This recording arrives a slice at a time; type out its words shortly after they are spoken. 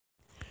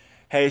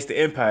Hey, it's the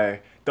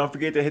Empire. Don't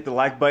forget to hit the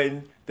like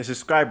button, the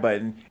subscribe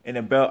button, and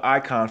the bell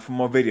icon for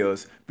more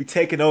videos. We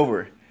taking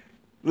over.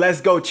 Let's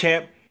go,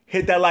 champ.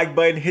 Hit that like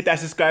button, hit that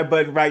subscribe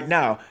button right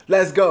now.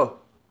 Let's go.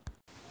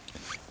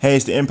 Hey,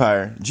 it's the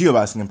Empire,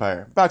 Geoboxing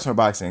Empire, Boxing for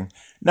Boxing.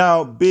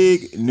 Now,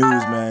 big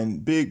news, man.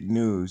 Big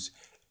news.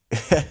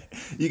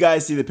 You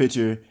guys see the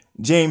picture.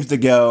 James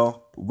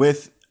Degale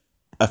with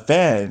a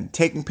fan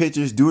taking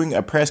pictures, doing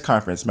a press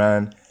conference,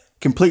 man.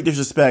 Complete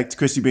disrespect to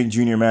Chris Eubank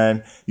Jr.,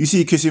 man. You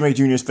see Chris Eubank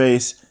Jr.'s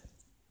face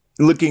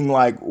looking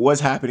like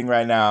what's happening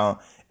right now.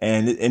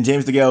 And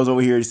James Degale's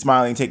over here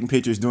smiling, taking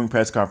pictures, doing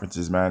press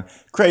conferences, man.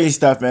 Crazy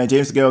stuff, man.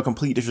 James Degale,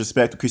 complete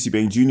disrespect to Chris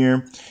Eubank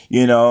Jr.,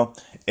 you know.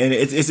 And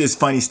it's just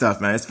funny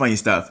stuff, man. It's funny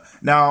stuff.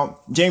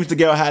 Now, James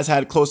Degale has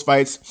had close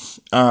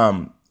fights.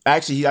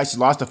 Actually, he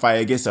lost a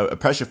fight against a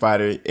pressure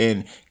fighter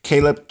in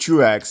Caleb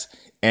Truax.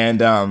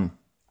 And a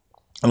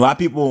lot of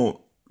people,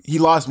 he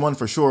lost one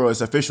for sure.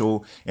 It's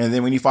official. And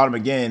then when he fought him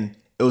again,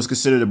 it was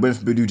considered a win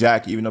for Badou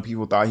Jack, even though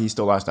people thought he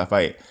still lost that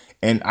fight.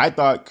 And I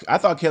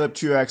thought Caleb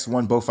Truax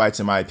won both fights,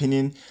 in my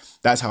opinion.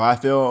 That's how I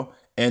feel.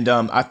 And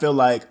I feel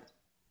like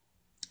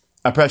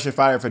a pressure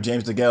fighter for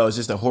James Degale is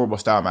just a horrible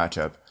style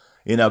matchup.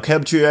 You know,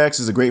 Caleb Truax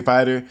is a great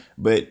fighter,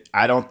 but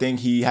I don't think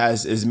he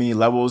has as many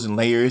levels and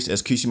layers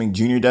as Chris Eubank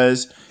Jr.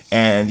 does.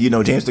 And, you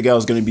know, James Degale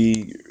is going to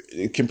be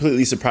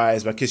completely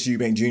surprised by Chris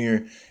Eubank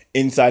Jr.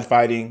 inside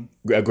fighting,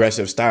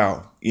 aggressive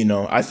style. You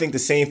know, I think the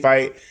same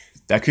fight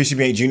that Chris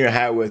Eubank Jr.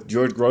 had with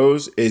George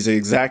Groves is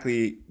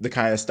exactly the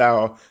kind of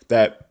style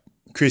that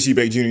Chris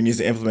Eubank Jr. needs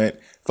to implement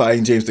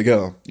fighting James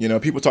Degale. You know,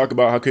 people talk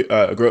about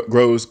how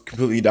Groves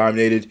completely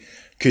dominated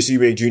Chris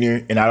Eubank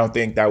Jr., and I don't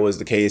think that was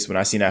the case when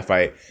I seen that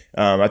fight.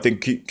 I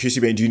think Chris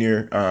Eubank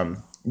Jr.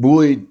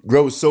 Bullied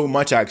Groves so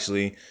much,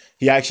 actually.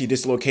 He actually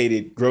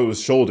dislocated Groves'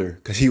 shoulder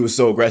because he was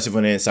so aggressive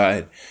on the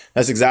inside.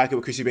 That's exactly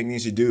what Chris Eubank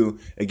needs to do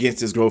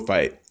against this Grove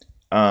fight.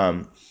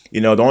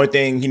 You know, the only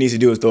thing he needs to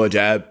do is throw a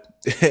jab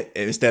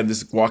instead of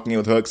just walking in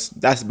with hooks.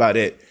 That's about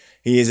it.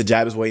 He needs to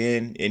jab his way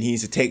in, and he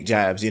needs to take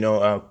jabs. You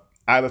know,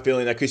 I have a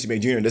feeling that Chris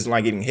Eubank Jr. doesn't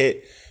like getting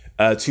hit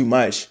too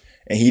much,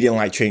 and he didn't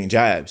like trading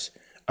jabs.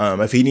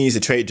 If he needs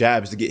to trade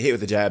jabs to get hit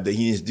with a jab, then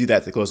he needs to do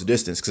that to close the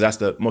distance, because that's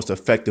the most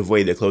effective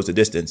way to close the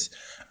distance.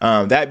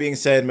 That being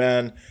said,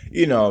 man,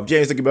 you know,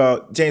 James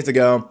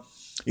Degale,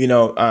 you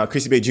know,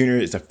 Chris Eubank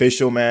Jr. is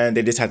official, man.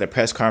 They just had the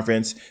press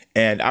conference,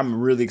 and I'm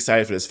really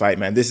excited for this fight,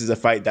 man. This is a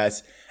fight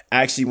that's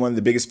actually one of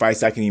the biggest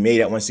fights that can be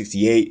made at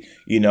 168,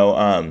 you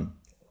know,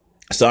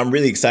 so I'm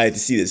really excited to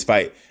see this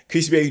fight.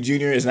 Chris Eubank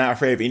Jr. is not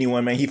afraid of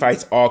anyone, man. He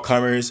fights all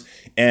comers,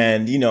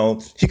 and, you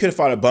know, he could have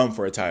fought a bum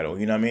for a title.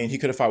 You know what I mean? He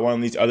could have fought one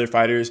of these other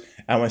fighters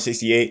at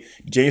 168.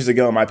 James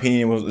Degale, in my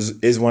opinion,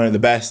 is one of the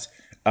best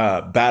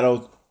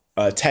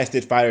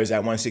tested fighters at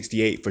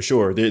 168 for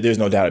sure. There's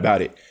no doubt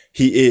about it.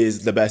 He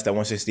is the best at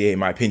 168, in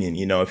my opinion.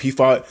 You know, if he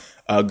fought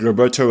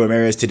Gilberto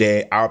Ramirez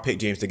today, I'll pick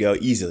James Degale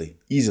easily,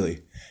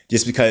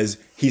 just because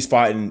he's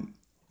fought in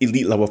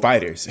elite level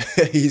fighters.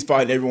 He's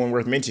fought everyone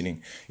worth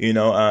mentioning. You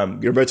know,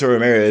 Gilberto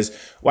Ramirez,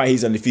 why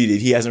he's undefeated,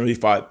 he hasn't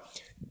fought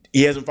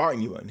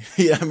anyone.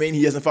 You know what I mean?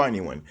 He hasn't fought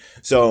anyone.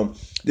 So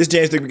this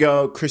James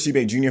Degale, Chris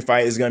Eubank Jr.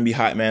 fight is going to be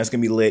hot, man. It's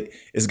going to be lit.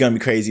 It's going to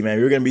be crazy,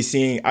 man. We're going to be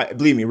seeing,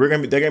 believe me,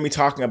 they're going to be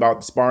talking about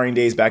the sparring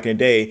days back in the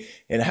day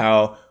and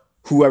how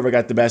whoever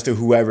got the best of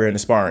whoever in the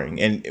sparring.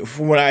 And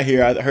from what I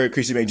heard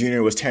Chris Eubank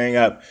Jr. was tearing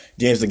up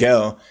James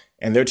Degale,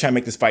 and they're trying to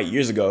make this fight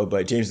years ago,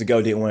 but James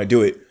Degale didn't want to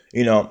do it.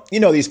 You know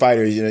these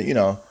fighters, you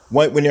know,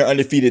 when they're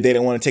undefeated, they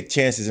don't want to take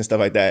chances and stuff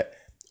like that.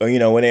 Or, you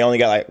know, when they only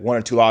got like 1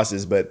 or 2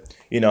 losses. But,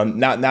 you know,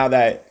 now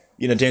that,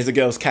 you know, James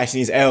Degale's catching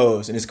these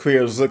L's and his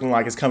career is looking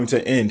like it's coming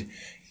to an end,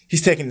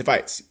 he's taking the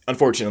fights.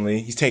 Unfortunately,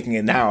 he's taking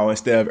it now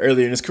instead of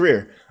earlier in his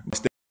career.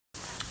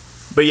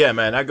 But yeah,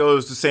 man, that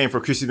goes the same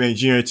for Chris Eubank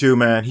Jr. too,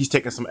 man. He's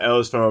taking some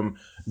L's from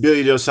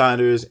Billy Joe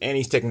Saunders, and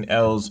he's taking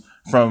L's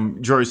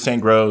from George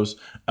St. Groves.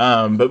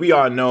 But we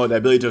all know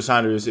that Billy Joe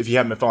Saunders, if you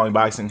haven't been following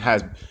boxing,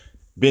 has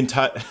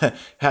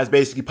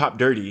basically popped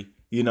dirty.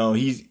 You know,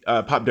 he's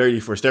popped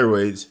dirty for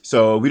steroids.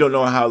 So we don't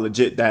know how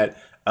legit that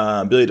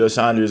Billy Joe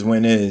Saunders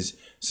win is.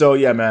 So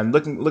yeah, man,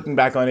 looking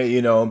back on it,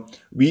 you know,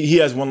 he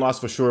has 1 loss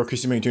for sure.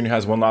 Chris Eubank Jr.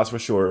 has 1 loss for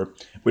sure,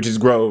 which is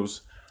Groves.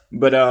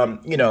 But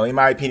you know, in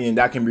my opinion,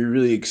 that can be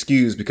really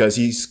excused because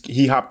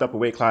he hopped up a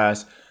weight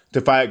class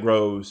to fight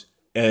Groves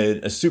in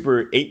a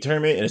Super 8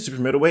 tournament and a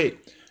Super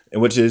middleweight,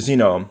 which is, you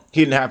know,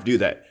 he didn't have to do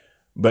that.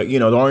 But, you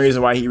know, the only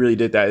reason why he really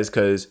did that is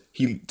because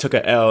he took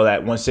an L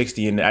at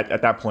 160. And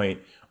at that point,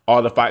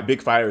 all the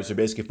big fighters are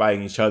basically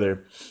fighting each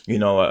other. You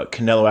know,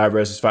 Canelo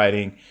Alvarez is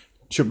fighting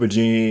Triple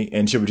G,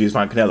 and Triple G is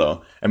fighting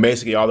Canelo. And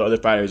basically all the other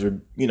fighters are,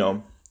 you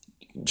know,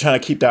 trying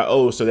to keep that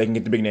O so they can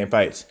get the big name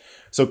fights.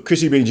 So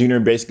Chris Eubank Jr.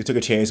 basically took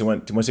a chance and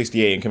went to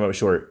 168 and came up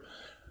short.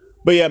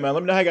 But yeah, man,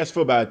 let me know how you guys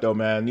feel about it, though,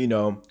 man. You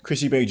know,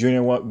 Chris Eubank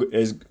Jr.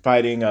 is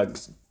fighting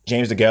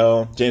James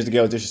Degale. James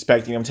Degale is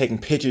disrespecting him, taking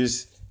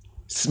pictures,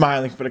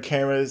 smiling for the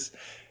cameras.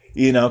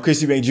 You know,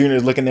 Chris Eubank Jr.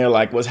 is looking there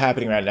like, what's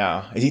happening right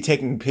now? Is he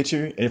taking a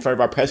picture in front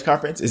of our press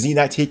conference? Is he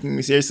not taking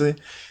me seriously?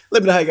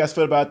 Let me know how you guys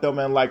feel about it, though,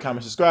 man. Like,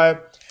 comment,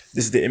 subscribe.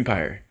 This is the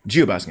Empire,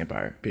 Geoboxing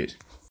Empire. Peace.